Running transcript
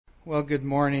Well, good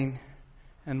morning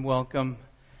and welcome.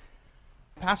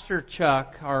 Pastor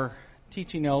Chuck, our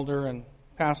teaching elder and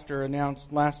pastor,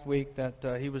 announced last week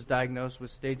that he was diagnosed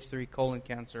with stage 3 colon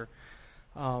cancer.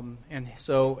 And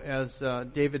so as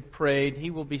David prayed, he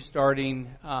will be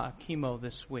starting chemo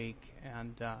this week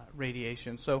and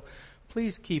radiation. So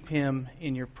please keep him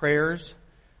in your prayers.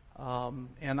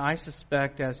 And I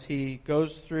suspect as he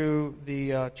goes through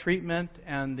the treatment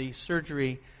and the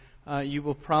surgery, you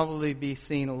will probably be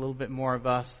seeing a little bit more of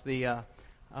us, the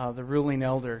ruling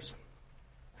elders.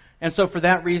 And so for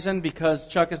that reason, because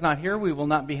Chuck is not here, we will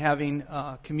not be having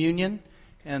communion,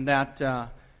 and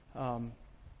that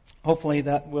hopefully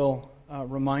that will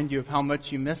remind you of how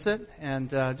much you miss it, and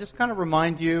just kind of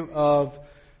remind you of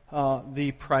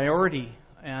the priority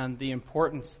and the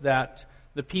importance that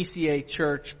the PCA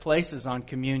Church places on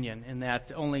communion, and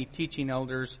that only teaching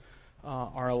elders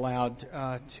are allowed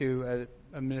to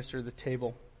administer the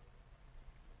table.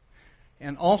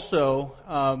 And also,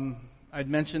 I'd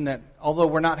mentioned that although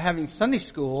we're not having Sunday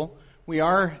school, we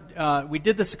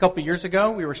did this a couple years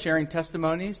ago. We were sharing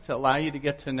testimonies to allow you to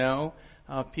get to know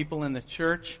people in the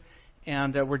church,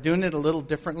 and we're doing it a little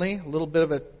differently, a little bit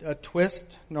of a twist.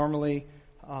 Normally,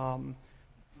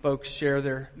 folks share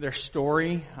their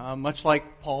story, much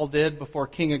like Paul did before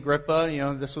King Agrippa. You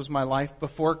know, this was my life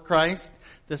before Christ.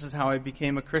 This is how I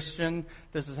became a Christian.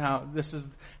 This is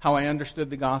how I understood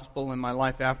the gospel in my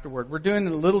life afterward. We're doing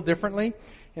it a little differently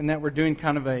in that we're doing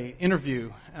kind of a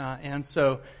interview. And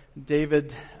so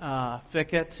David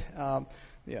Fickett,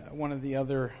 one of the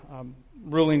other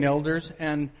ruling elders,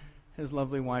 and his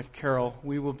lovely wife Carol,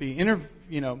 we will be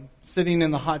sitting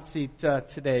in the hot seat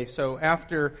today. So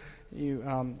after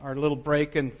our little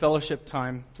break and fellowship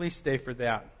time, please stay for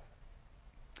that.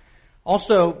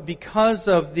 Also, because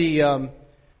of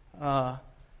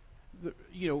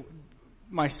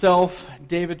myself,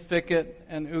 David Fickett,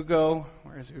 and Ugo,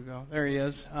 where is Ugo? There he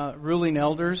is, ruling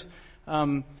elders.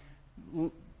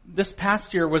 This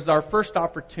past year was our first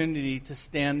opportunity to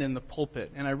stand in the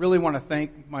pulpit, and I really want to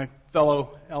thank my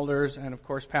fellow elders and, of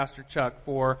course, Pastor Chuck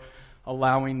for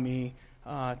allowing me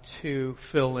to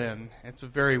fill in. It's a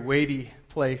very weighty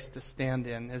place to stand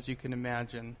in, as you can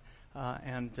imagine,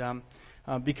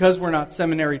 because we're not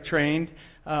seminary trained,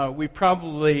 we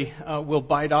probably will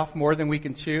bite off more than we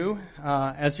can chew,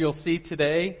 as you'll see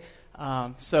today.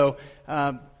 So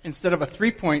instead of a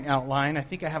 3-point outline, I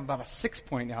think I have about a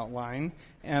 6-point outline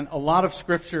and a lot of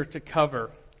scripture to cover.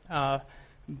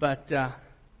 But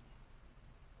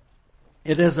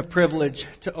it is a privilege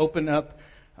to open up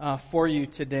for you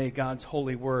today God's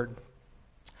holy word.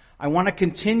 I want to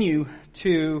continue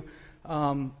to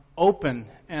open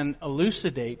and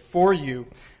elucidate for you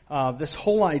this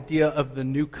whole idea of the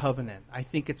new covenant. I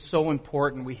think it's so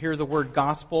important. We hear the word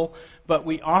gospel, but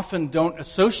we often don't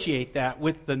associate that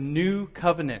with the new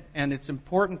covenant. And it's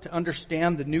important to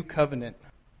understand the new covenant,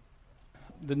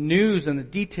 the news and the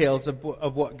details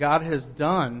of what God has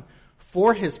done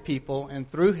for His people and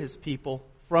through His people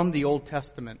from the Old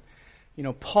Testament. You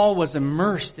know, Paul was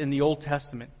immersed in the Old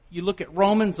Testament. You look at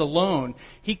Romans alone,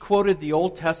 he quoted the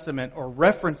Old Testament or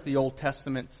referenced the Old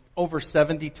Testament over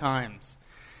 70 times.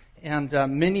 And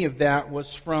many of that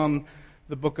was from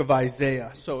the book of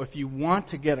Isaiah. So if you want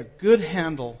to get a good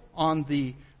handle on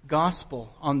the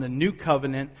gospel, on the new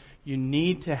covenant, you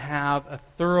need to have a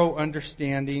thorough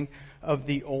understanding of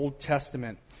the Old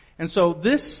Testament. And so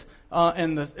this,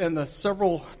 and the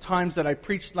several times that I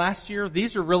preached last year,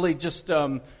 these are really just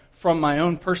from my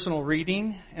own personal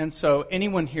reading, and so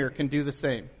anyone here can do the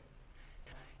same.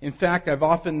 In fact,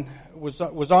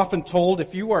 was often told,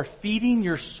 if you are feeding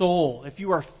your soul, if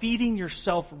you are feeding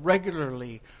yourself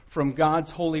regularly from God's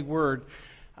holy word,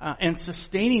 and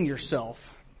sustaining yourself,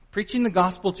 preaching the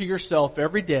gospel to yourself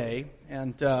every day,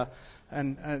 and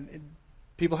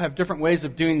people have different ways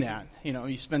of doing that. You know,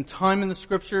 you spend time in the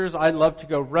scriptures. I love to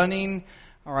go running,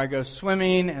 or I go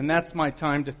swimming, and that's my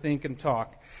time to think and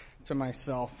talk to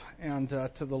myself and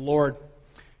to the Lord.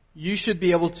 You should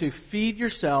be able to feed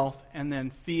yourself and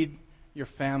then feed your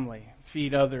family,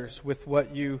 feed others with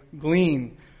what you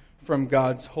glean from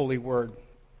God's holy word.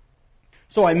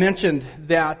 So I mentioned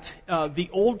that the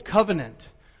Old Covenant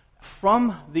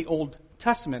from the Old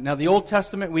Testament. Now the Old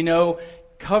Testament we know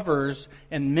covers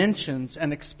and mentions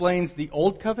and explains the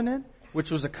Old Covenant,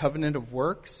 which was a covenant of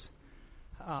works,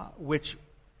 which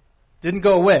didn't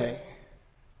go away.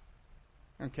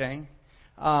 Okay?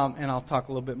 And I'll talk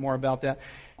a little bit more about that.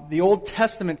 The Old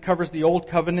Testament covers the Old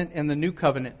Covenant and the New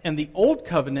Covenant. And the Old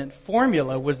Covenant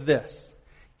formula was this.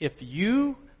 If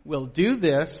you will do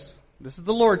this, this is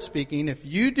the Lord speaking, if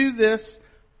you do this,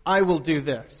 I will do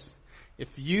this. If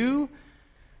you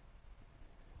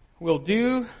will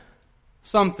do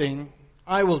something,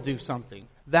 I will do something.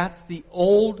 That's the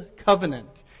old covenant.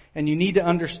 And you need to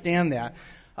understand that.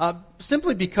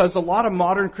 Simply because a lot of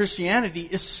modern Christianity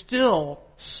is still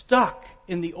stuck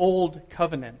in the old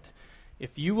covenant.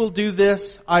 If you will do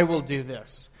this, I will do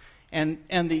this. And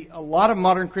a lot of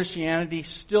modern Christianity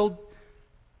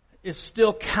is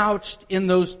still couched in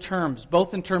those terms,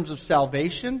 both in terms of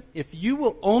salvation. If you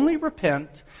will only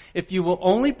repent, if you will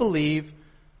only believe,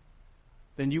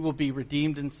 then you will be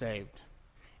redeemed and saved.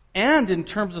 And in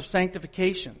terms of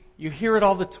sanctification, you hear it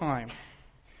all the time.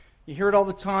 You hear it all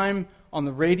the time on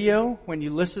the radio when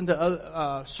you listen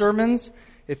to sermons.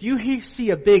 If you see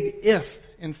a big if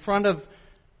in front of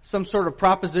some sort of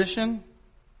proposition,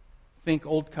 think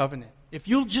Old Covenant. If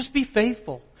you'll just be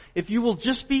faithful, if you will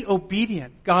just be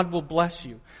obedient, God will bless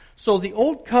you. So the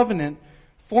Old Covenant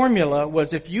formula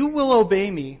was, if you will obey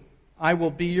me, I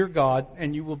will be your God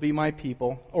and you will be my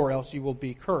people, or else you will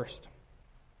be cursed.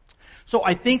 So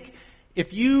I think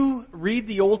if you read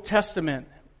the Old Testament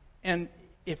and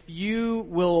if you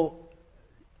will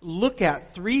look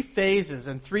at 3 phases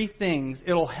and 3 things,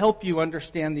 it'll help you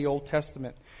understand the Old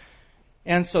Testament.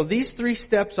 And so these 3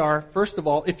 steps are, first of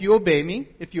all, if you obey me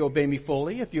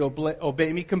fully, if you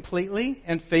obey me completely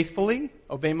and faithfully,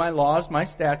 obey my laws, my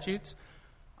statutes,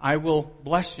 I will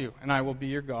bless you and I will be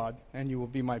your God and you will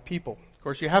be my people. Of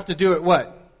course, you have to do it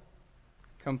what?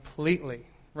 Completely,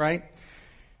 right?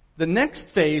 The next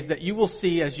phase that you will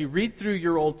see as you read through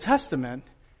your Old Testament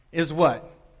is what?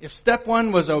 If step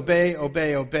 1 was obey,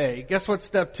 obey, obey, guess what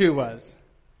step 2 was?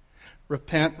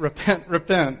 Repent, repent,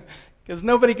 repent. Because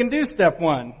nobody can do step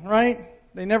 1, right?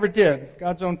 They never did.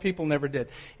 God's own people never did.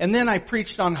 And then I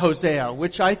preached on Hosea,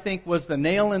 which I think was the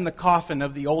nail in the coffin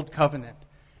of the Old Covenant.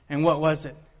 And what was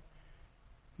it?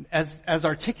 As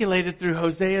articulated through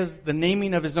Hosea's, the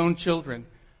naming of his own children.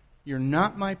 You're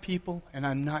not my people and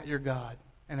I'm not your God.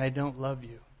 And I don't love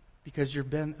you because you've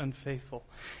been unfaithful.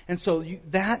 And so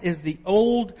that is the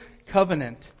Old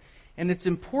Covenant. And it's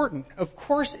important. Of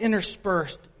course,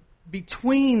 interspersed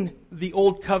between the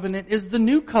Old Covenant is the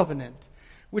New Covenant,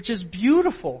 which is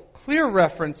beautiful, clear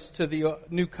reference to the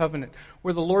New Covenant,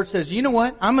 where the Lord says, you know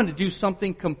what? I'm going to do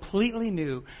something completely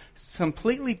new,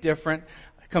 completely different,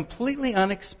 completely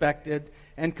unexpected,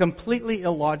 and completely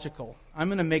illogical. I'm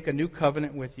going to make a new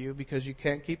covenant with you because you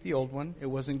can't keep the old one. It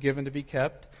wasn't given to be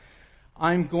kept.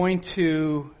 I'm going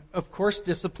to, of course,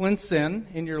 discipline sin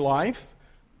in your life,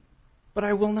 but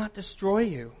I will not destroy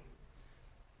you.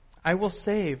 I will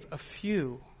save a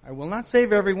few. I will not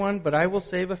save everyone, but I will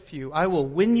save a few. I will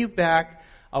win you back.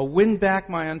 I'll win back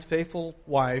my unfaithful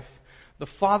wife. The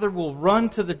father will run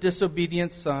to the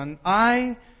disobedient son.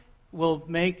 I will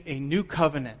make a new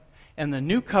covenant. And the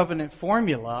new covenant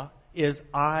formula is,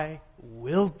 I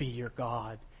will be your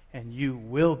God and you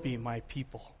will be my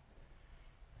people.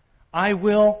 I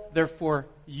will, therefore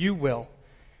you will.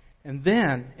 And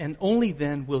then, and only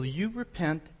then, will you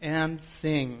repent and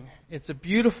sing. It's a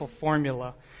beautiful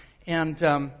formula. And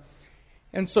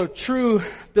so true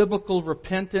biblical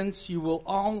repentance, you will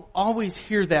always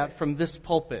hear that from this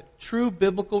pulpit. True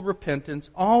biblical repentance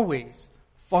always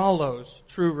follows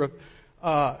true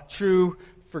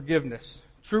forgiveness.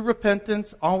 True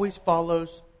repentance always follows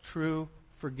true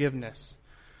forgiveness.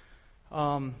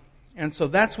 And so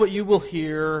that's what you will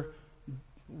hear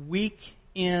week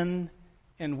in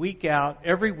and week out,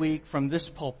 every week from this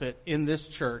pulpit in this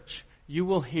church. You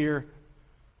will hear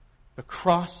the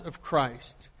cross of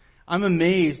Christ. I'm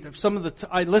amazed of some of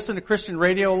I listen to Christian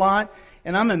radio a lot,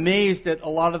 and I'm amazed at a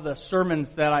lot of the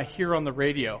sermons that I hear on the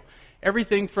radio.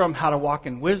 Everything from how to walk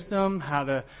in wisdom, how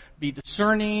to be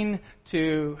discerning,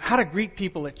 to how to greet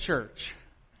people at church.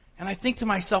 And I think to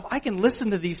myself, I can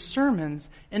listen to these sermons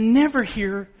and never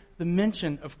hear the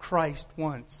mention of Christ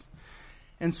once.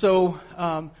 And so,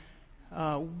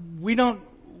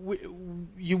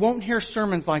 you won't hear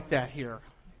sermons like that here.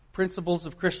 Principles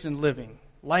of Christian living,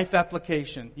 life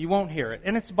application. You won't hear it.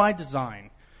 And it's by design.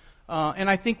 And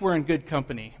I think we're in good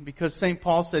company because St.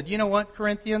 Paul said, you know what,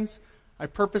 Corinthians? I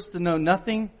purpose to know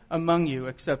nothing among you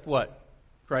except what?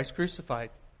 Christ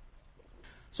crucified.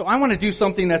 So I want to do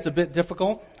something that's a bit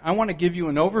difficult. I want to give you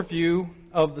an overview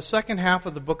of the second half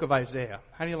of the book of Isaiah.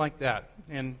 How do you like that?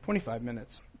 In 25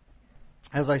 minutes.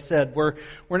 As I said, we're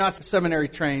not seminary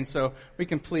trained, so we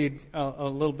can plead a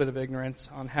little bit of ignorance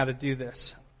on how to do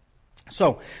this.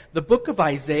 So, the book of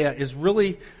Isaiah is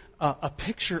really a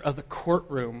picture of the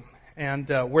courtroom, and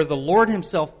where the Lord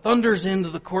himself thunders into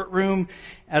the courtroom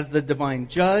as the divine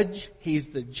judge. He's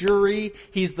the jury,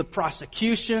 he's the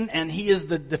prosecution, and he is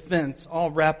the defense, all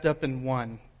wrapped up in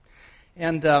one.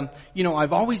 And,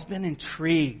 I've always been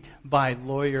intrigued by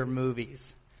lawyer movies,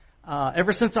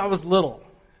 ever since I was little.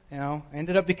 I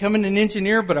ended up becoming an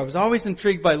engineer, but I was always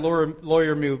intrigued by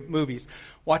lawyer movies.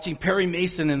 Watching Perry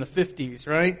Mason in the 50s,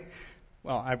 right?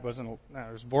 Well, I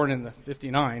was born in the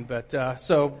 59, but,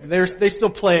 so they still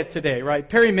play it today, right?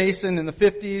 Perry Mason in the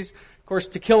 50s, of course,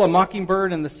 To Kill a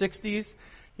Mockingbird in the 60s.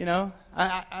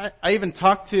 I even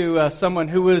talked to someone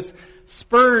who was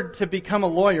spurred to become a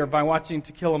lawyer by watching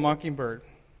To Kill a Mockingbird.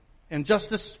 And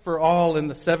Justice for All in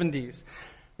the 70s.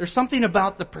 There's something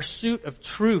about the pursuit of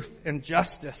truth and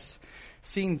justice.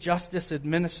 Seeing justice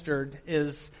administered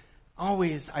is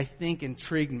always, I think,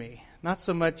 intrigued me. Not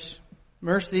so much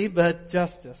mercy, but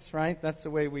justice, right? That's the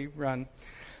way we run.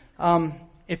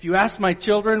 If you ask my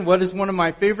children what is one of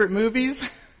my favorite movies,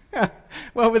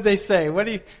 what would they say? What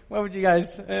would you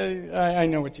guys, I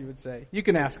know what you would say. You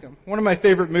can ask them. One of my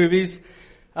favorite movies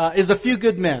is A Few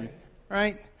Good Men,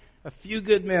 right? A Few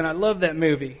Good Men. I love that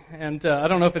movie. And I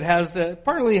don't know if it has,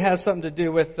 partly has something to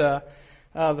do with the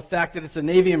fact that it's a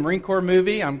Navy and Marine Corps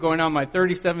movie. I'm going on my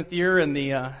 37th year in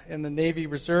the Navy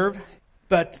Reserve.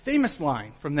 But famous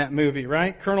line from that movie,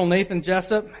 right? Colonel Nathan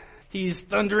Jessup, he's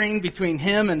thundering between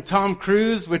him and Tom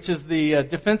Cruise, which is the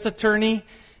defense attorney.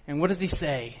 And what does he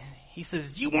say? He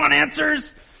says, "You want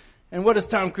answers?" And what does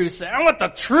Tom Cruise say? "I want the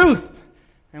truth."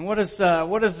 And what does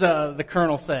the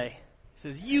colonel say? He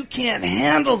says, "You can't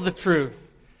handle the truth.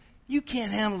 You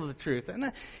can't handle the truth."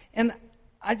 And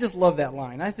I just love that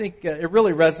line. I think it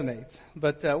really resonates.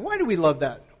 But why do we love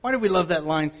that? Why do we love that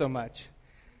line so much?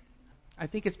 I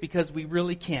think it's because we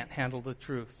really can't handle the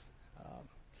truth.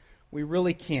 We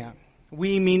really can't.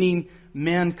 We, meaning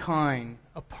mankind,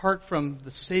 apart from the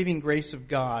saving grace of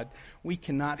God, we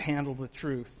cannot handle the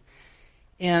truth.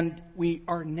 And we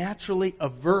are naturally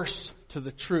averse to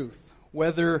the truth,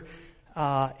 whether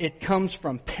it comes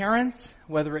from parents,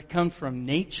 whether it comes from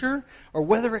nature, or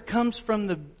whether it comes from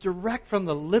the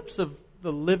lips of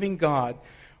the living God.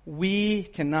 We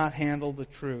cannot handle the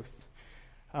truth.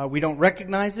 We don't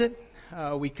recognize it.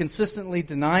 We consistently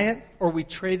deny it, or we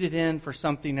trade it in for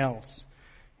something else.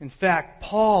 In fact,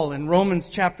 Paul in Romans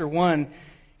chapter 1,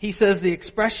 he says the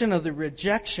expression of the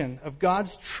rejection of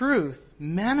God's truth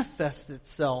manifests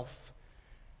itself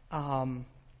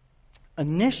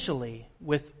initially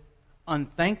with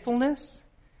unthankfulness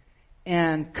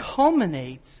and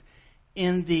culminates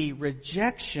in the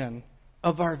rejection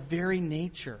of our very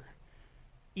nature,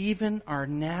 even our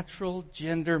natural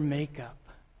gender makeup.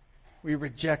 We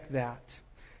reject that.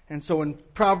 And so in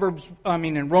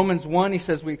Romans 1, he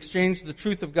says we exchanged the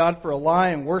truth of God for a lie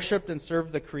and worshiped and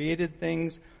served the created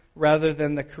things rather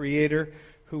than the Creator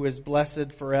who is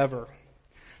blessed forever.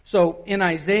 So in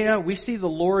Isaiah, we see the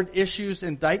Lord issues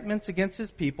indictments against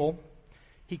His people.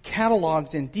 He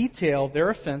catalogs in detail their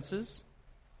offenses,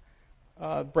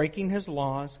 breaking His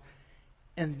laws,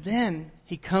 and then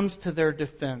He comes to their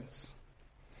defense.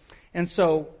 And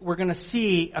so we're going to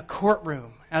see a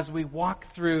courtroom as we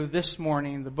walk through this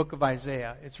morning the book of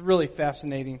Isaiah. It's really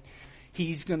fascinating.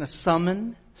 He's going to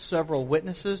summon several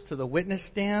witnesses to the witness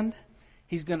stand.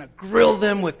 He's going to grill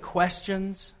them with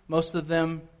questions, most of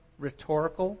them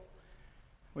rhetorical,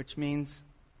 which means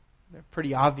they're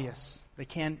pretty obvious. They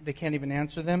can't even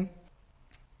answer them.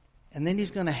 And then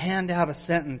he's going to hand out a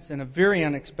sentence in a very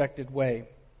unexpected way.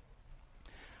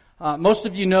 Most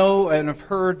of you know and have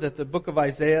heard that the book of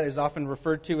Isaiah is often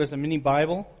referred to as a mini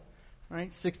Bible,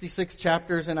 right? 66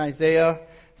 chapters in Isaiah,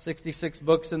 66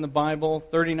 books in the Bible,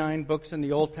 39 books in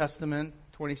the Old Testament,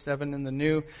 27 in the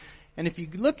New. And if you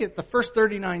look at the first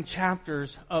 39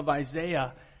 chapters of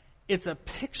Isaiah, it's a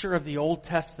picture of the Old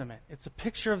Testament. It's a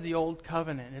picture of the Old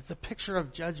Covenant. It's a picture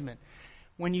of judgment.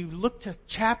 When you look to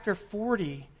chapter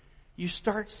 40, you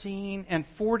start seeing, and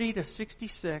 40 to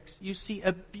 66, you see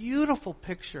a beautiful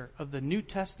picture of the New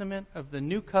Testament, of the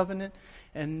New Covenant,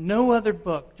 and no other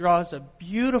book draws a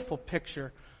beautiful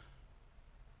picture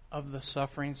of the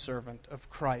suffering servant of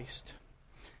Christ.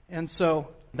 And so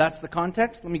that's the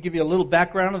context. Let me give you a little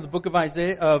background of the book of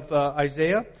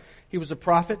Isaiah. He was a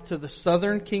prophet to the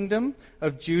southern kingdom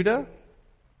of Judah.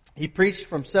 He preached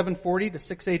from 740 to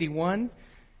 681.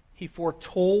 He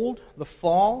foretold the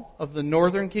fall of the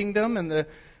northern kingdom and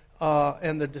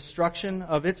the destruction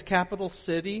of its capital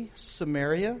city,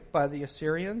 Samaria, by the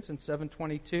Assyrians in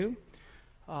 722.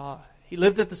 He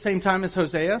lived at the same time as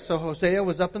Hosea, so Hosea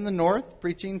was up in the north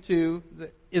preaching to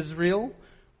Israel,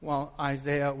 while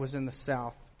Isaiah was in the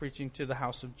south preaching to the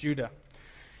house of Judah.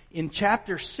 In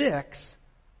chapter 6,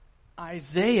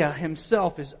 Isaiah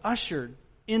himself is ushered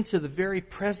into the very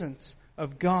presence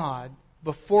of God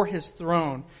before His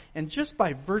throne. And just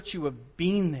by virtue of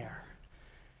being there,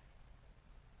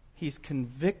 he's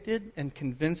convicted and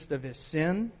convinced of his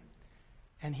sin.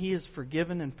 and he is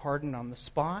forgiven and pardoned on the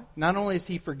spot. Not only is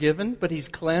he forgiven, but he's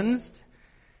cleansed,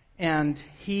 and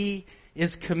he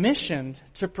is commissioned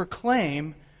to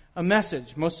proclaim a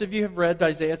message. Most of you have read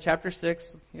Isaiah chapter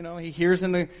 6. He hears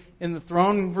in the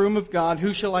throne room of God,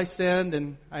 "Who shall I send?"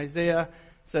 And Isaiah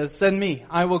says, "Send me,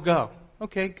 I will go."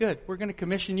 Okay, good. We're going to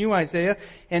commission you, Isaiah.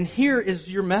 And here is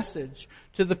your message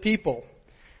to the people.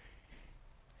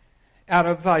 Out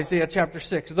of Isaiah chapter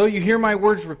 6. "Though you hear my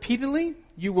words repeatedly,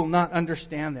 you will not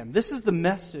understand them." This is the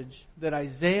message that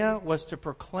Isaiah was to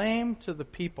proclaim to the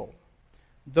people.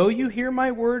 Though you hear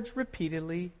my words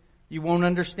repeatedly, you won't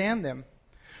understand them.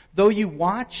 Though you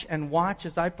watch and watch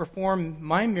as I perform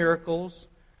my miracles,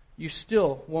 you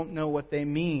still won't know what they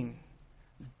mean.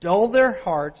 Dull their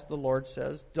hearts, the Lord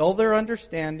says. Dull their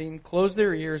understanding, close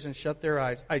their ears and shut their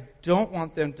eyes. I don't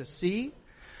want them to see.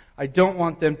 I don't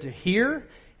want them to hear.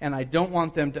 And I don't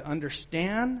want them to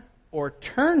understand or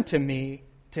turn to me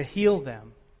to heal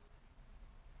them.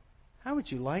 How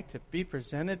would you like to be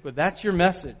presented with that's your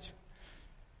message?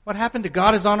 What happened to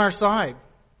God is on our side?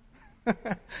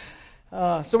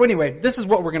 So anyway, this is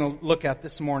what we're going to look at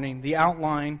this morning. The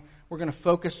outline. We're going to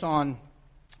focus on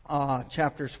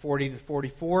chapters 40 to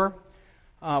 44.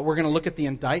 We're going to look at the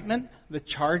indictment, the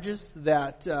charges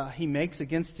that he makes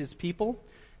against his people.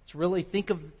 It's really, think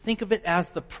of it as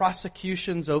the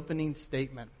prosecution's opening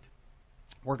statement.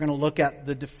 We're going to look at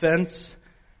the defense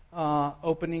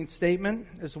opening statement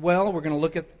as well. We're going to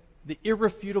look at the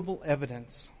irrefutable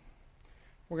evidence.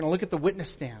 We're going to look at the witness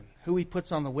stand, who he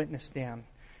puts on the witness stand.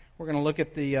 We're going to look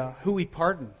at the who he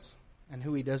pardons and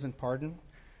who he doesn't pardon.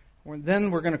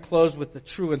 Then we're going to close with the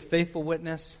true and faithful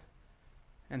witness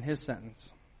and his sentence.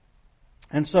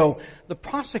 And so the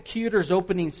prosecutor's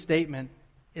opening statement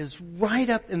is right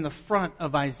up in the front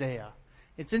of Isaiah.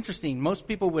 It's interesting. Most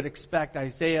people would expect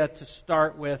Isaiah to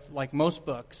start with, like most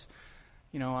books,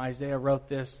 Isaiah wrote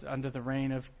this under the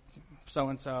reign of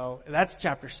so-and-so. That's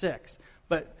chapter 6.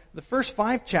 But the first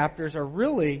 5 chapters are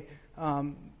really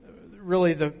the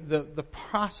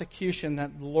prosecution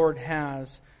that the Lord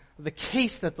has, the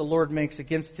case that the Lord makes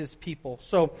against his people.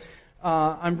 So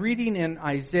I'm reading in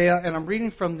Isaiah, and I'm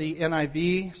reading from the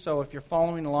NIV, so if you're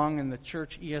following along in the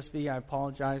church ESV, I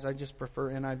apologize, I just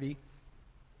prefer NIV.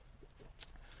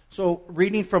 So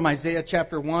reading from Isaiah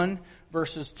chapter 1,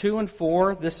 verses 2 and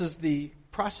 4, this is the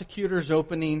prosecutor's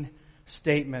opening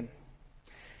statement.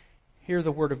 Hear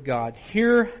the word of God.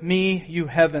 "Hear me, you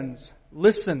heavens.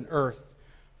 Listen, earth,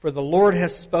 for the Lord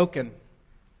has spoken.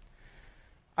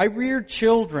 I reared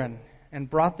children and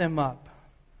brought them up,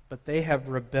 but they have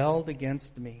rebelled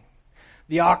against me.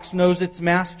 The ox knows its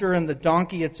master and the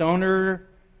donkey its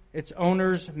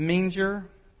owner's manger,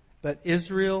 but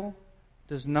Israel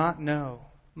does not know.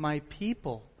 My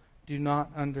people do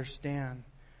not understand."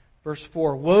 Verse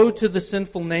 4, "Woe to the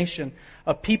sinful nation,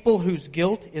 a people whose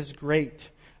guilt is great,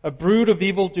 a brood of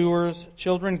evildoers,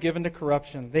 children given to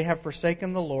corruption. They have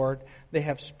forsaken the Lord, they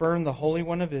have spurned the Holy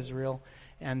One of Israel,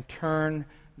 and turned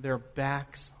their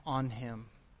backs on him."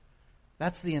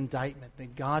 That's the indictment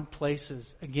that God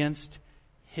places against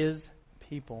his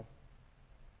people.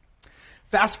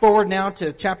 Fast forward now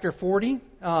to chapter 40,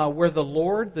 where the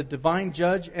Lord, the divine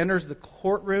judge, enters the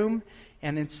courtroom,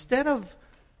 and instead of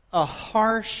a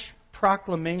harsh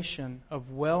proclamation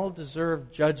of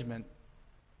well-deserved judgment,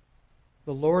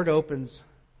 the Lord opens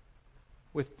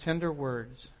with tender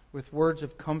words, with words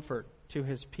of comfort to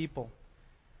his people.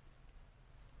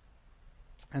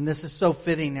 And this is so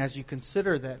fitting as you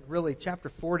consider that really chapter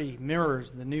 40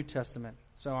 mirrors the New Testament.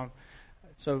 So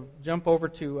jump over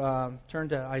to, turn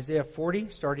to Isaiah 40,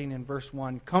 starting in verse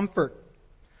 1. Comfort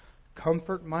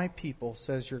my people,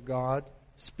 says your God.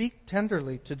 Speak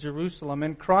tenderly to Jerusalem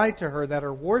and cry to her that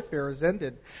her warfare is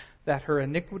ended, that her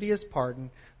iniquity is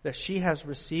pardoned, that she has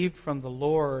received from the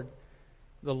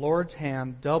Lord's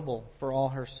hand double for all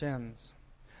her sins.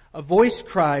 A voice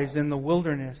cries in the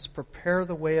wilderness, prepare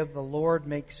the way of the Lord,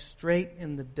 make straight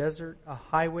in the desert a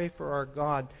highway for our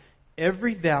God.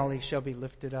 Every valley shall be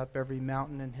lifted up, every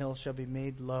mountain and hill shall be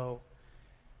made low.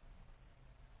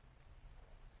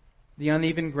 The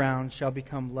uneven ground shall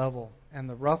become level, and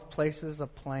the rough places a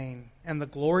plain. And the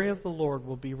glory of the Lord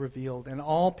will be revealed, and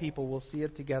all people will see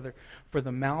it together, for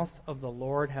the mouth of the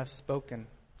Lord has spoken.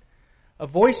 A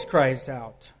voice cries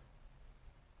out,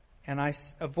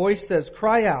 a voice says,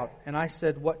 cry out. And I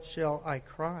said, what shall I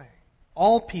cry?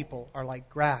 All people are like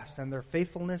grass, and their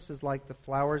faithfulness is like the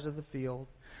flowers of the field.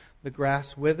 The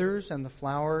grass withers and the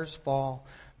flowers fall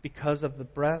because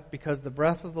the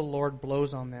breath of the Lord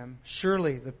blows on them.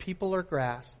 Surely the people are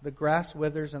grass. The grass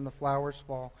withers and the flowers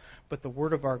fall, but the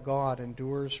word of our God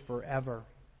endures forever.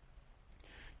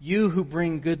 You who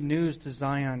bring good news to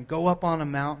Zion, go up on a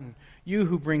mountain. You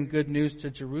who bring good news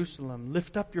to Jerusalem,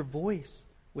 lift up your voice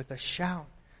with a shout.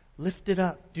 Lift it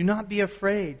up. Do not be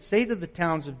afraid. Say to the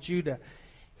towns of Judah,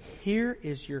 here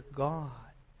is your God.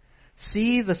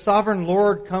 See, the sovereign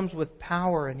Lord comes with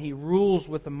power, and He rules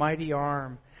with a mighty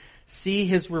arm. See,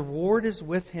 His reward is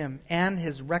with Him, and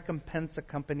His recompense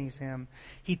accompanies Him.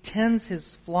 He tends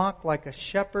His flock like a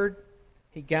shepherd.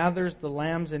 He gathers the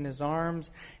lambs in His arms,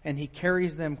 and He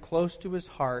carries them close to His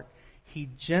heart. He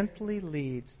gently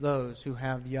leads those who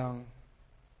have young.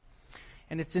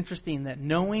 And it's interesting that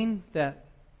knowing that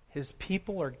His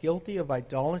people are guilty of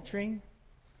idolatry,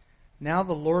 now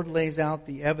the Lord lays out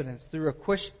the evidence through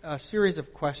a series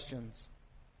of questions.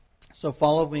 So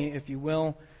follow me, if you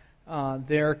will.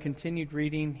 There, continued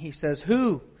reading. He says,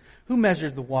 Who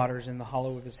measured the waters in the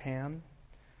hollow of His hand?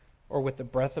 Or with the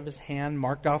breadth of His hand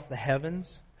marked off the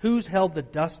heavens? Who's held the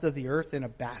dust of the earth in a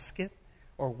basket?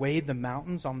 Or weighed the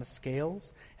mountains on the scales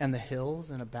and the hills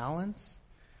in a balance?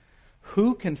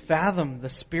 Who can fathom the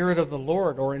Spirit of the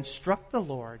Lord, or instruct the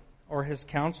Lord, or His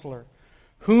counselor?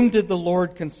 Whom did the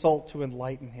Lord consult to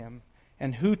enlighten him?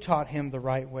 And who taught him the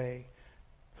right way?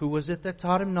 Who was it that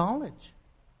taught him knowledge,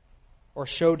 or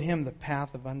showed him the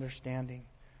path of understanding?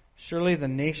 Surely the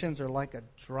nations are like a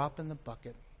drop in the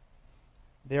bucket.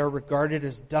 They are regarded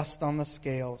as dust on the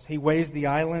scales. He weighs the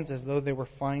islands as though they were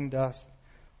fine dust.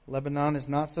 Lebanon is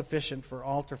not sufficient for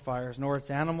altar fires, nor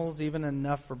its animals even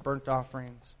enough for burnt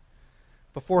offerings.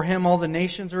 Before Him all the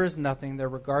nations are as nothing. They're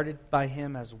regarded by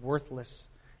Him as worthless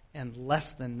and less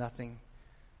than nothing.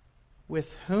 With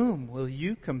whom will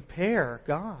you compare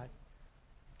God?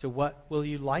 To what will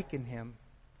you liken Him?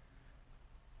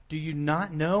 Do you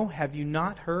not know? Have you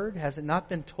not heard? Has it not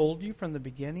been told you from the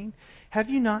beginning? Have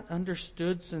you not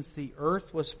understood since the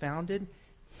earth was founded?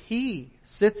 He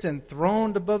sits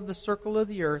enthroned above the circle of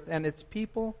the earth, and its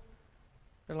people,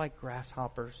 they're like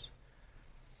grasshoppers.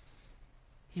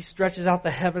 He stretches out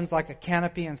the heavens like a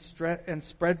canopy and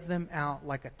spreads them out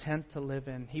like a tent to live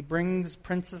in. He brings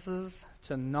princesses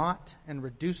to naught and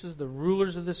reduces the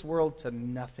rulers of this world to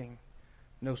nothing.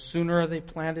 No sooner are they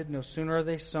planted, no sooner are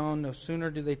they sown, no sooner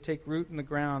do they take root in the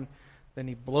ground than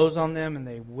He blows on them and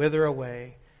they wither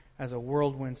away as a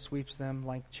whirlwind sweeps them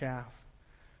like chaff.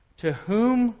 To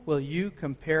whom will you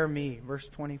compare me? Verse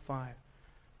 25.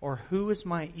 Or who is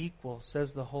my equal,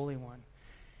 says the Holy One.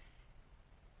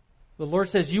 The Lord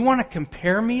says, you want to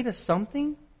compare me to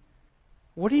something?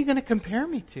 What are you going to compare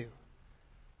me to?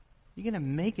 You going to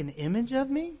make an image of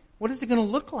me? What is it going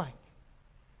to look like?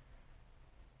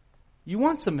 You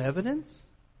want some evidence?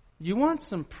 You want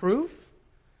some proof?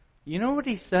 You know what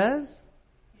He says?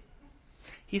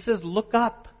 He says, look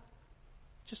up.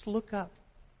 Just look up.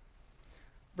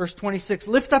 Verse 26,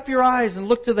 lift up your eyes and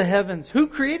look to the heavens. Who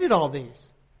created all these?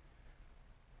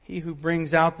 He who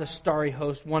brings out the starry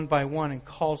host one by one and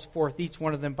calls forth each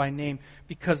one of them by name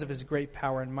because of His great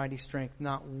power and mighty strength.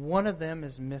 Not one of them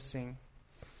is missing.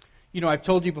 You know, I've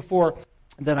told you before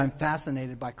that I'm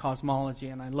fascinated by cosmology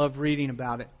and I love reading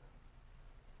about it.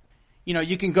 You know,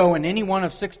 you can go in any one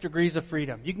of 6 degrees of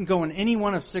freedom. You can go in any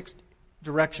one of 6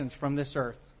 directions from this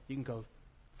earth. You can go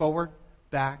forward,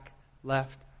 back,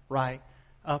 left, right,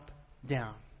 up,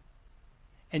 down.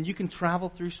 And you can travel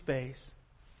through space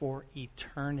for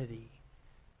eternity.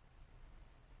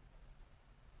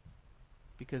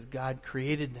 Because God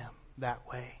created them that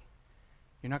way.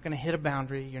 You're not going to hit a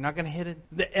boundary. You're not going to hit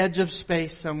the edge of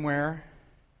space somewhere.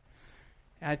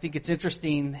 And I think it's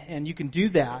interesting, and you can do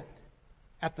that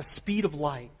at the speed of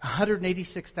light,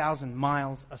 186,000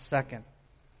 miles a second.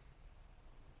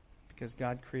 Because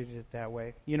God created it that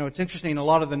way. You know, it's interesting, a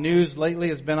lot of the news lately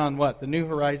has been on what? The New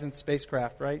Horizons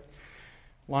spacecraft, right?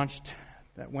 Launched,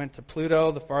 that went to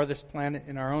Pluto, the farthest planet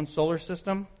in our own solar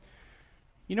system.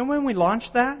 You know when we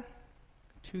launched that?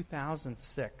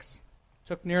 2006.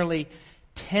 Took nearly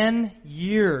 10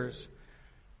 years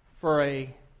for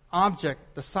a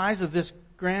object the size of this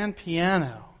grand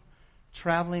piano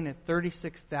traveling at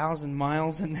 36,000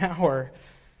 miles an hour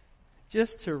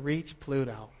just to reach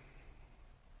Pluto.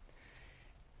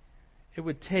 It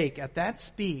would take, at that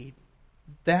speed,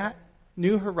 that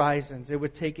New Horizons, it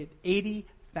would take it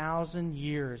 80,000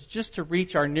 years just to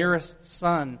reach our nearest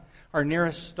sun, our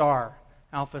nearest star,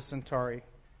 Alpha Centauri,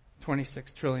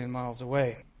 26 trillion miles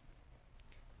away.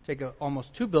 Take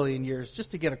almost 2 billion years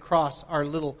just to get across our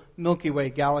little Milky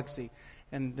Way galaxy.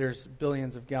 And there's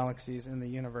billions of galaxies in the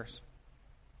universe.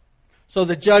 So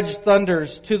the judge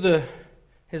thunders to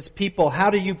his people, how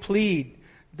do you plead?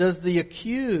 Does the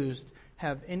accused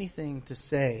have anything to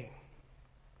say?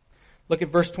 Look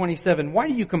at verse 27. Why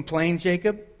do you complain,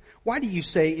 Jacob? Why do you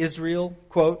say, Israel,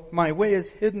 quote, my way is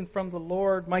hidden from the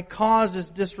Lord, my cause is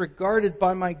disregarded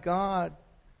by my God?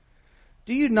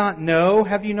 Do you not know,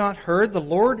 have you not heard, the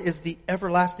Lord is the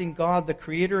everlasting God, the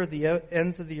creator of the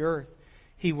ends of the earth.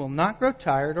 He will not grow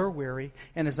tired or weary,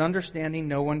 and his understanding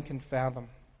no one can fathom.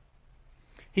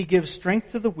 He gives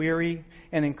strength to the weary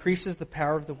and increases the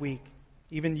power of the weak.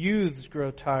 Even youths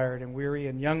grow tired and weary,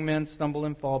 and young men stumble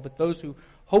and fall. But those who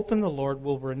hope in the Lord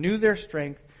will renew their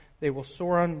strength. They will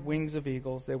soar on wings of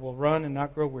eagles. They will run and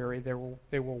not grow weary.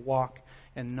 They will walk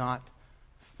and not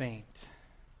faint.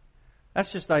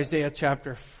 That's just Isaiah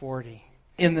chapter 40.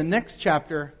 In the next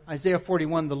chapter, Isaiah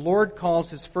 41, the Lord calls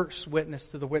his first witness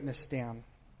to the witness stand.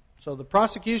 So the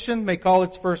prosecution may call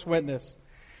its first witness.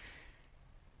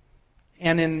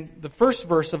 And in the first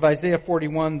verse of Isaiah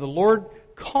 41, the Lord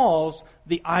calls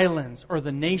the islands or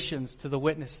the nations to the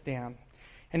witness stand.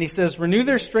 And he says, renew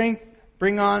their strength,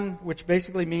 bring on, which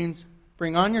basically means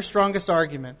bring on your strongest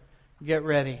argument. Get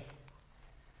ready.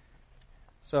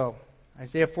 So,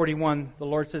 Isaiah 41, the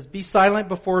Lord says, be silent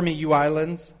before me, you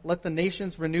islands. Let the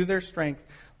nations renew their strength.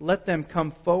 Let them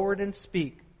come forward and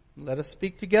speak. Let us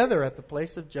speak together at the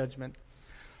place of judgment.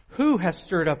 Who has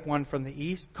stirred up one from the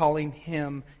east, calling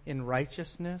him in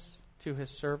righteousness to his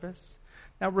service?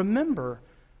 Now remember,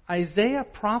 Isaiah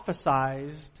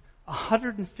prophesied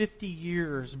 150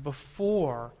 years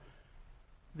before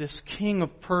this king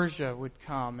of Persia would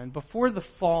come and before the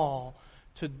fall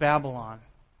to Babylon.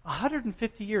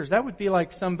 150 years. That would be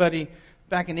like somebody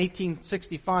back in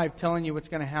 1865 telling you what's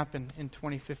going to happen in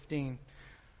 2015.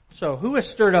 So, who has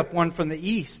stirred up one from the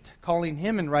east, calling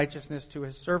him in righteousness to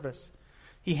his service?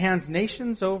 He hands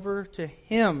nations over to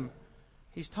him.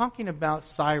 He's talking about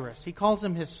Cyrus. He calls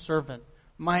him his servant,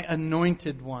 my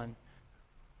anointed one.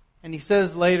 And he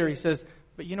says later, he says,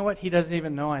 but you know what? He doesn't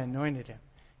even know I anointed him.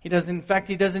 He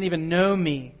doesn't even know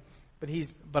me,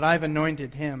 but I've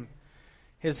anointed him.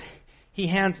 He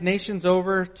hands nations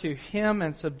over to him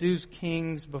and subdues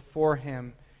kings before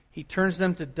him. He turns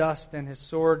them to dust and his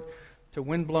sword to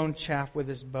wind-blown chaff with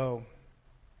his bow.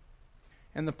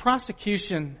 And the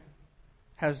prosecution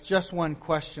has just one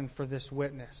question for this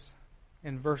witness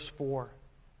in verse 4.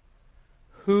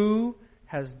 Who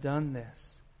has done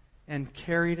this and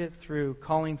carried it through,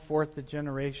 calling forth the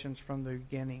generations from the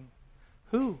beginning?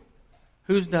 Who?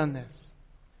 Who's done this?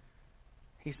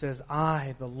 He says,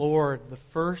 I, the Lord, the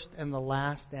first and the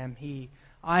last am He.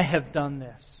 I have done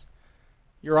this.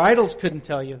 Your idols couldn't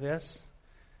tell you this.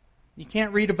 You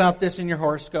can't read about this in your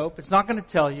horoscope. It's not going to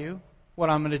tell you what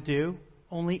I'm going to do.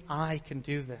 Only I can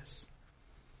do this.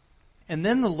 And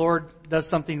then the Lord does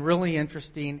something really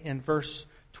interesting in verse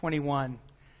 21.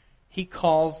 He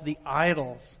calls the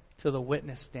idols to the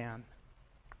witness stand.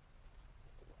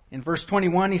 In verse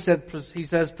 21, he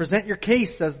says, present your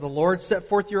case, says the Lord. Set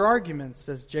forth your arguments,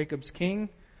 says Jacob's king.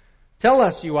 Tell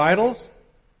us, you idols.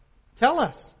 Tell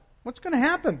us. What's going to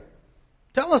happen?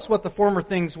 Tell us what the former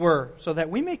things were, so that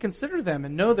we may consider them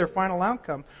and know their final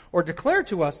outcome. Or declare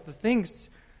to us the things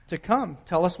to come.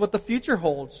 Tell us what the future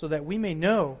holds, so that we may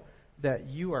know that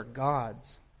you are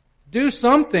gods. Do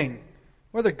something,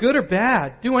 whether good or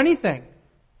bad. Do anything,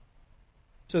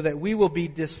 so that we will be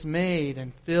dismayed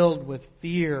and filled with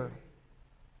fear.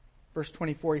 Verse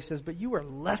 24, he says, but you are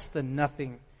less than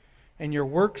nothing, and your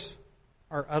works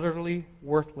are utterly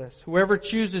worthless. Whoever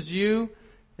chooses you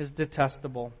is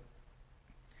detestable.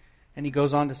 And he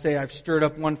goes on to say, I've stirred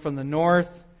up one from the north.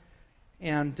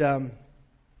 And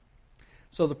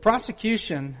so the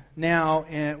prosecution now,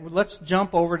 and let's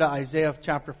jump over to Isaiah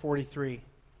chapter 43.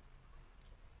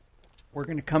 We're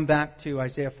going to come back to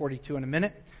Isaiah 42 in a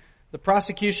minute. The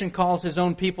prosecution calls his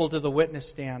own people to the witness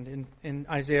stand in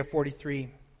Isaiah 43,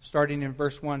 starting in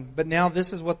verse 1. But now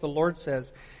this is what the Lord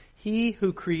says. He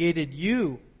who created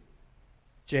you,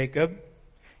 Jacob,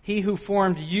 he who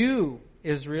formed you,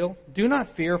 Israel, do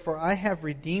not fear, for I have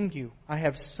redeemed you. I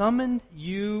have summoned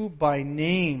you by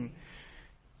name.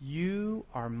 You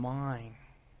are mine.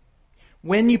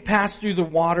 When you pass through the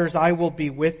waters, I will be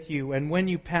with you. And when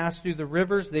you pass through the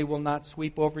rivers, they will not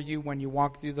sweep over you. When you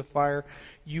walk through the fire,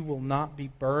 you will not be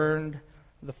burned.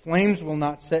 The flames will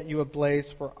not set you ablaze,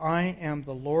 for I am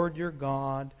the Lord your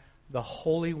God, the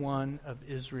Holy One of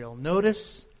Israel.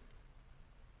 Notice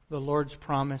the Lord's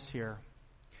promise here.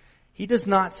 He does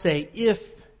not say, if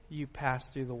you pass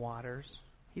through the waters.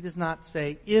 He does not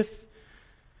say, if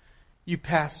you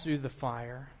pass through the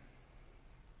fire.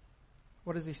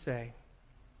 What does he say?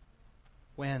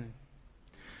 When?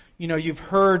 You know, you've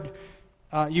heard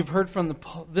from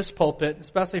this pulpit,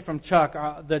 especially from Chuck,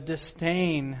 the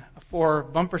disdain for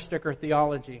bumper sticker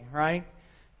theology, right?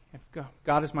 If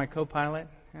God is my co-pilot,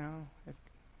 if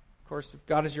course, if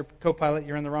God is your co-pilot,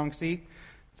 you're in the wrong seat.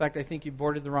 In fact, I think you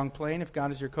boarded the wrong plane if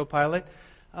God is your co-pilot.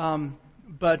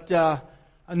 But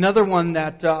another one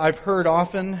that I've heard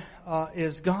often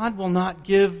is God will not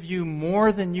give you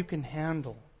more than you can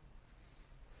handle.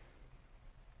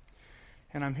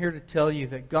 And I'm here to tell you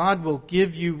that God will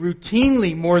give you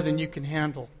routinely more than you can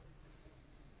handle.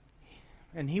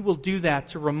 And He will do that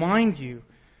to remind you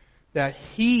that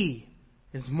He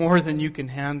is more than you can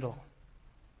handle.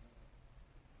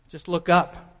 Just look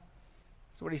up.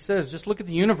 That's what He says. Just look at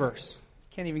the universe.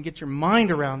 You can't even get your mind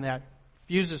around that.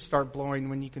 Fuses start blowing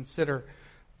when you consider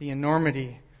the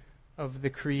enormity of the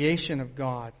creation of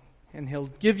God. And He'll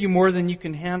give you more than you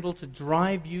can handle to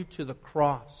drive you to the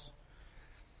cross,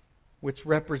 which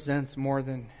represents more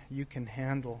than you can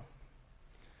handle.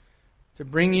 To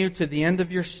bring you to the end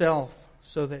of yourself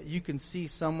so that you can see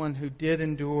someone who did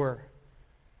endure,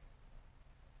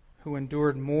 who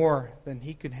endured more than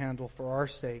He could handle for our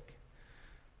sake.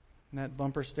 And that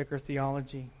bumper sticker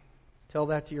theology. Tell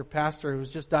that to your pastor who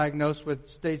was just diagnosed with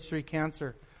stage 3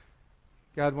 cancer.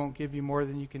 God won't give you more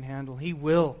than you can handle. He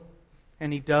will.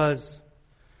 And He does.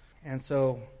 And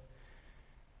so,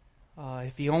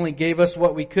 if He only gave us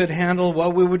what we could handle,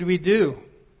 what would we do?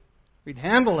 We'd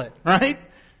handle it, right?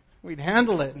 We'd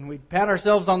handle it and we'd pat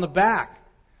ourselves on the back.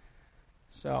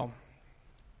 So,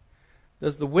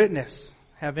 does the witness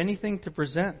have anything to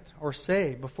present or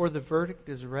say before the verdict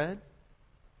is read?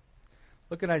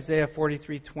 Look at Isaiah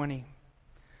 43:20.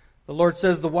 The Lord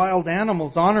says, "The wild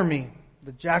animals honor me,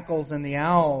 the jackals and the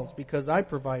owls, because I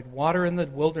provide water in the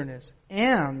wilderness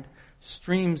and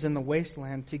streams in the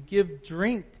wasteland to give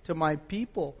drink to my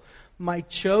people, my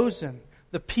chosen,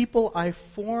 the people I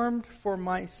formed for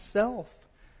myself,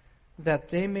 that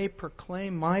they may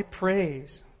proclaim my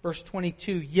praise." Verse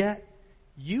 22, "Yet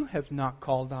you have not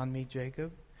called on me,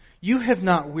 Jacob. You have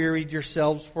not wearied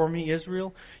yourselves for me,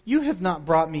 Israel. You have not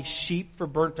brought me sheep for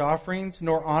burnt offerings,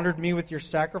 nor honored me with your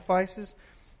sacrifices."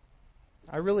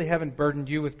 I really haven't burdened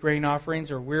you with grain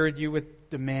offerings or wearied you with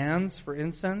demands for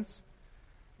incense.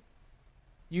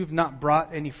 You've not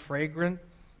brought any fragrant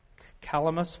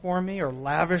calamus for me or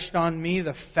lavished on me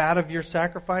the fat of your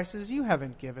sacrifices. You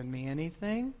haven't given me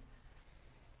anything.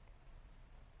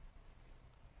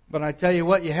 But I tell you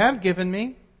what you have given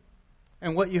me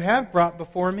and what you have brought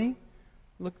before me.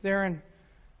 Look there in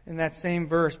that same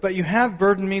verse. "But you have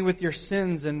burdened me with your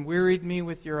sins and wearied me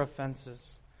with your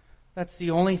offenses." That's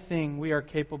the only thing we are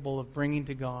capable of bringing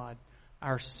to God,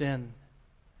 our sin.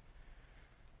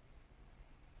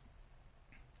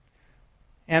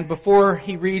 And before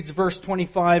he reads verse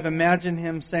 25, imagine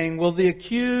him saying, "Will the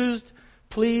accused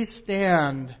please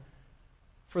stand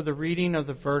for the reading of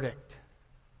the verdict?"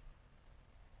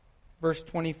 Verse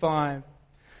 25,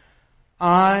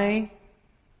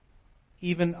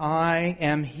 even I,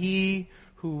 am He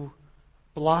who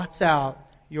blots out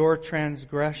your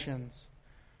transgressions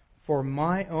for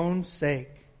my own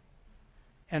sake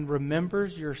and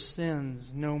remembers your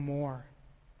sins no more.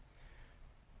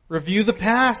 Review the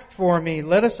past for me.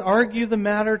 Let us argue the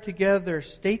matter together.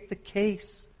 State the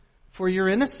case for your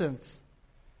innocence.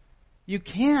 You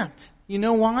can't. You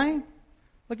know why?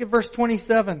 Look at verse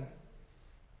 27.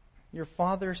 Your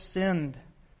father sinned.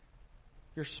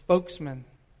 Your spokesman,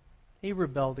 he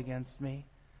rebelled against me.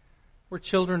 We're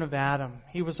children of Adam.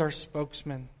 He was our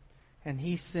spokesman, and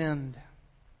he sinned.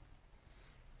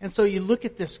 And so you look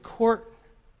at this court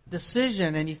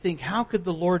decision and you think, how could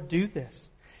the Lord do this?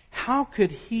 How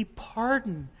could He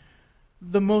pardon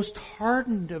the most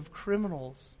hardened of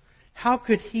criminals? How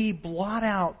could He blot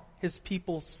out His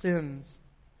people's sins?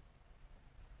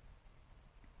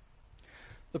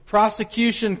 The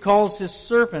prosecution calls His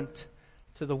servant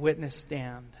to the witness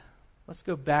stand. Let's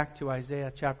go back to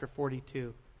Isaiah chapter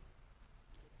 42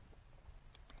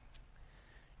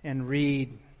 and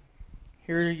read.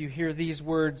 Here you hear these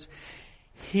words,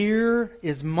 "Here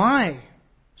is my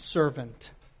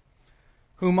servant,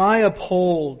 whom I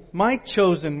uphold, my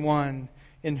chosen one,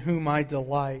 in whom I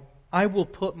delight. I will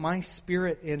put my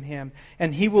spirit in him,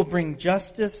 and he will bring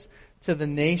justice to the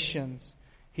nations.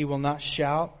 He will not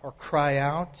shout or cry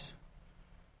out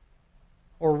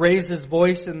or raise his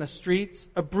voice in the streets.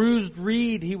 A bruised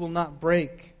reed he will not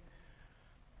break,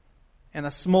 and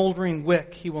a smoldering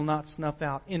wick he will not snuff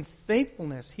out. In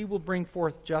faithfulness he will bring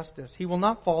forth justice. He will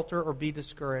not falter or be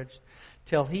discouraged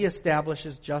till he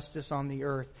establishes justice on the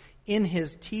earth. In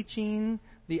his teaching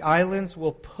the islands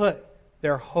will put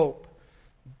their hope."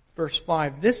 Verse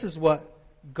 5, this is what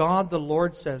God the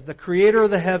Lord says, the Creator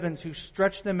of the heavens, who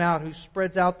stretched them out, who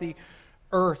spreads out the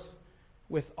earth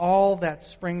with all that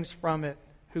springs from it,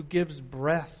 who gives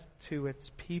breath to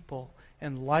its people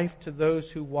and life to those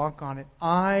who walk on it.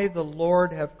 I, the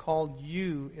Lord, have called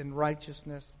you in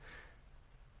righteousness.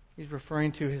 He's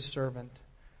referring to His servant.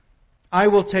 I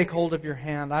will take hold of your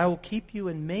hand. I will keep you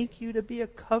and make you to be a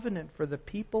covenant for the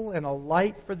people and a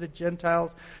light for the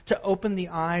Gentiles, to open the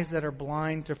eyes that are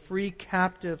blind, to free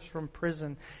captives from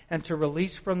prison, and to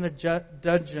release from the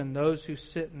dungeon those who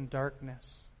sit in darkness.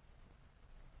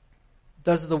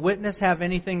 Does the witness have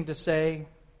anything to say?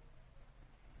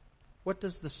 What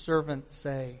does the servant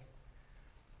say?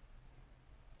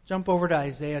 Jump over to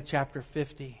Isaiah chapter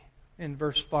 50 in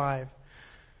verse 5.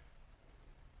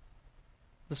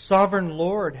 The sovereign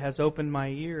Lord has opened my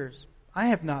ears. I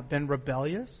have not been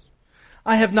rebellious.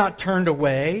 I have not turned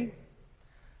away.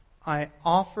 I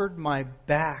offered my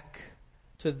back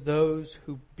to those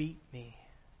who beat me,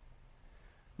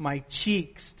 my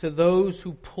cheeks to those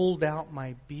who pulled out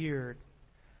my beard.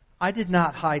 I did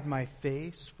not hide my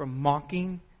face from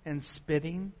mocking and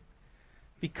spitting.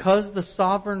 Because the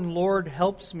sovereign Lord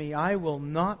helps me, I will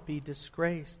not be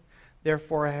disgraced.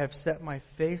 Therefore I have set my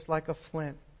face like a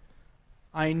flint.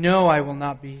 I know I will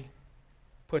not be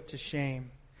put to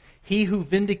shame. He who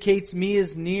vindicates me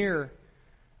is near.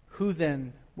 Who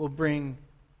then will bring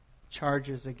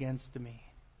charges against me?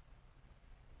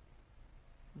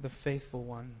 The faithful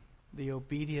one, the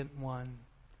obedient one.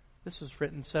 This was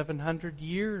written 700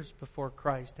 years before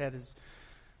Christ had His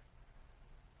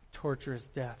torturous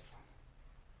death.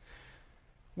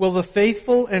 Will the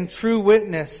faithful and true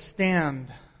witness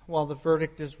stand while the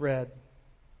verdict is read?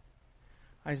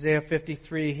 Isaiah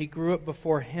 53, He grew up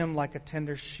before Him like a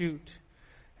tender shoot,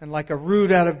 and like a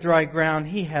root out of dry ground.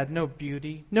 He had no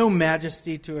beauty, no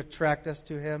majesty to attract us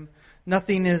to Him.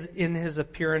 Nothing is in His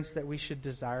appearance that we should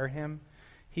desire Him.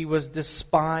 He was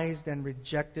despised and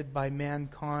rejected by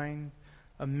mankind,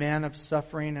 a man of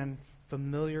suffering and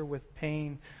familiar with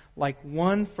pain, like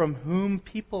one from whom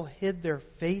people hid their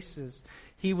faces.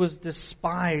 He was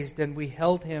despised, and we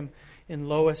held Him in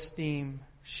low esteem.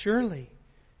 Surely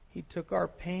He took our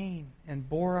pain and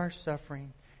bore our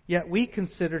suffering. Yet we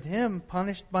considered Him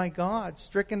punished by God,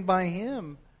 stricken by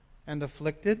Him, and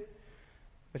afflicted.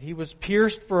 But He was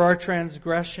pierced for our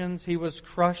transgressions. He was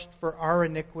crushed for our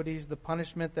iniquities. The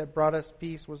punishment that brought us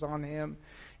peace was on Him,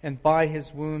 and by His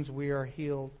wounds we are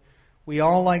healed. We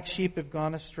all like sheep have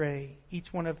gone astray.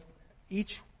 Each one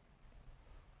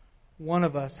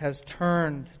of us has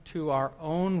turned to our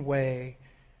own way,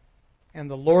 and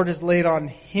the Lord has laid on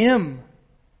Him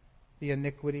the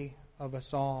iniquity of us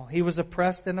all. He was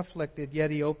oppressed and afflicted, yet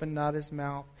He opened not His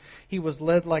mouth. He was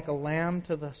led like a lamb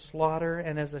to the slaughter,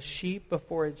 and as a sheep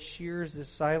before its shears is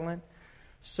silent,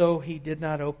 so He did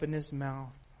not open His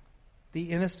mouth. The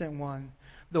innocent one,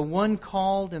 the one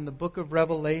called in the book of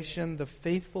Revelation, the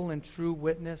faithful and true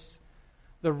witness,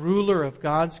 the ruler of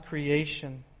God's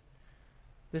creation.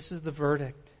 This is the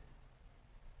verdict.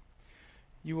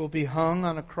 You will be hung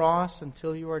on a cross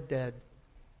until you are dead.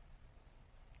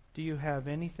 Do you have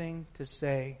anything to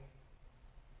say?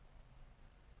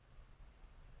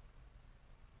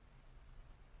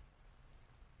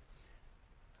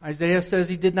 Isaiah says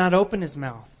he did not open his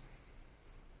mouth.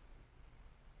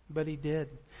 But he did.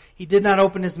 He did not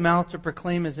open his mouth to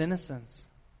proclaim his innocence.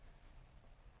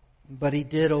 But he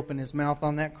did open his mouth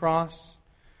on that cross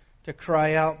to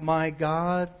cry out, my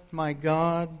God,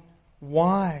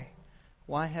 why?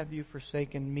 Why have you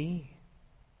forsaken me?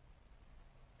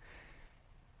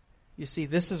 You see,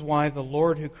 this is why the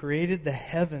Lord who created the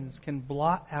heavens can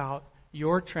blot out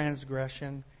your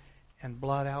transgression and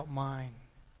blot out mine.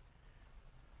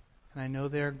 And I know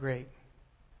they are great.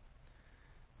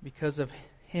 Because of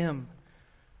Him.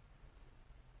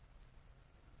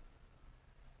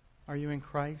 Are you in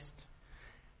Christ?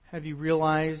 Have you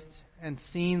realized and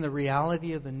seen the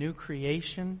reality of the new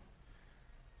creation?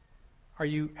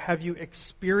 Have you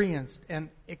experienced and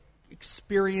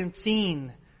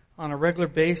experiencing on a regular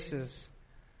basis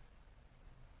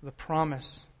the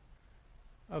promise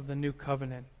of the new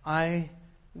covenant? I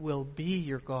will be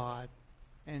your God,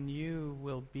 and you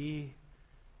will be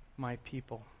my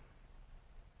people.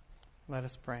 Let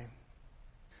us pray.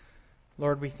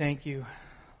 Lord, we thank you,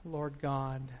 Lord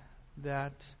God,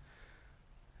 that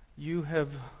you have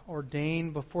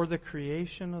ordained before the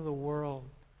creation of the world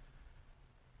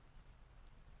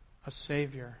a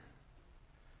Savior.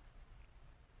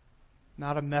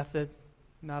 Not a method,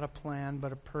 not a plan,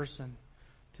 but a person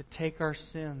to take our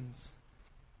sins.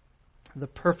 The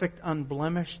perfect,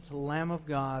 unblemished Lamb of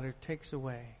God who takes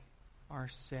away our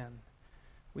sin.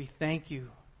 We thank you.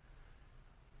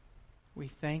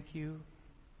 We thank you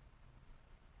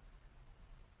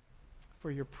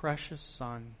for your precious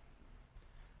Son.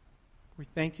 We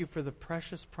thank you for the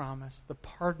precious promise, the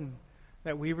pardon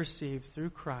that we receive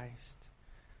through Christ,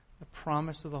 the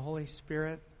promise of the Holy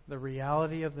Spirit, the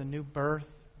reality of the new birth,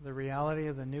 the reality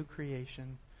of the new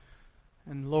creation.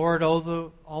 And Lord,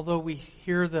 although we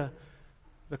hear the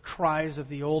cries of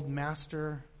the old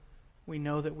master, we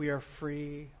know that we are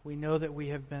free. We know that we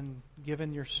have been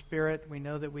given your Spirit. We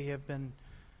know that we have been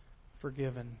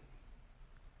forgiven.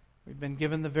 We've been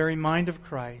given the very mind of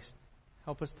Christ.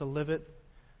 Help us to live it,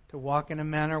 to walk in a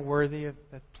manner worthy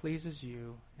that pleases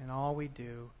you in all we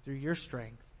do through your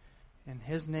strength. In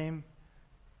His name,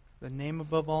 the name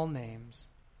above all names.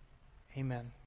 Amen.